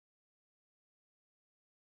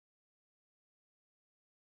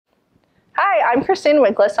Hi, I'm Christine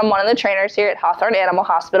Winklis. I'm one of the trainers here at Hawthorne Animal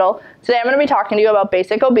Hospital. Today I'm going to be talking to you about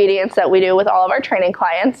basic obedience that we do with all of our training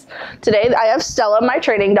clients. Today I have Stella, my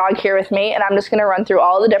training dog, here with me, and I'm just going to run through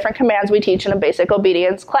all the different commands we teach in a basic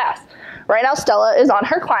obedience class. Right now Stella is on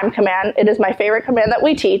her climb command. It is my favorite command that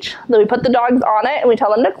we teach. Then we put the dogs on it and we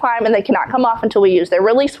tell them to climb, and they cannot come off until we use their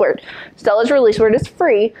release word. Stella's release word is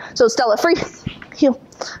free. So Stella, free, heel,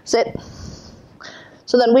 sit.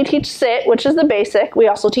 So then we teach sit, which is the basic. We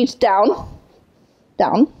also teach down,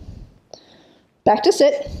 down, back to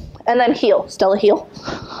sit, and then heel. Stella, heel.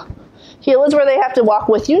 Heel is where they have to walk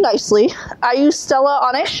with you nicely. I use Stella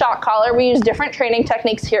on a shock collar. We use different training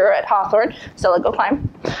techniques here at Hawthorne. Stella, go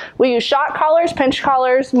climb. We use shock collars, pinch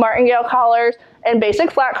collars, martingale collars, and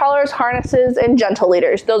basic flat collars, harnesses, and gentle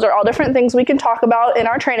leaders. Those are all different things we can talk about in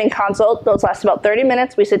our training consult. Those last about 30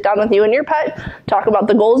 minutes. We sit down with you and your pet, talk about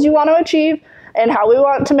the goals you want to achieve, and how we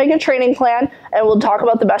want to make a training plan, and we'll talk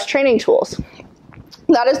about the best training tools.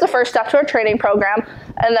 That is the first step to our training program,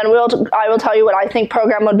 and then I will tell you what I think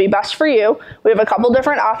program would be best for you. We have a couple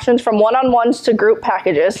different options from one-on-ones to group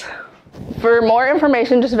packages. For more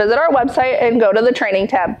information, just visit our website and go to the training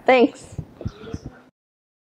tab. Thanks.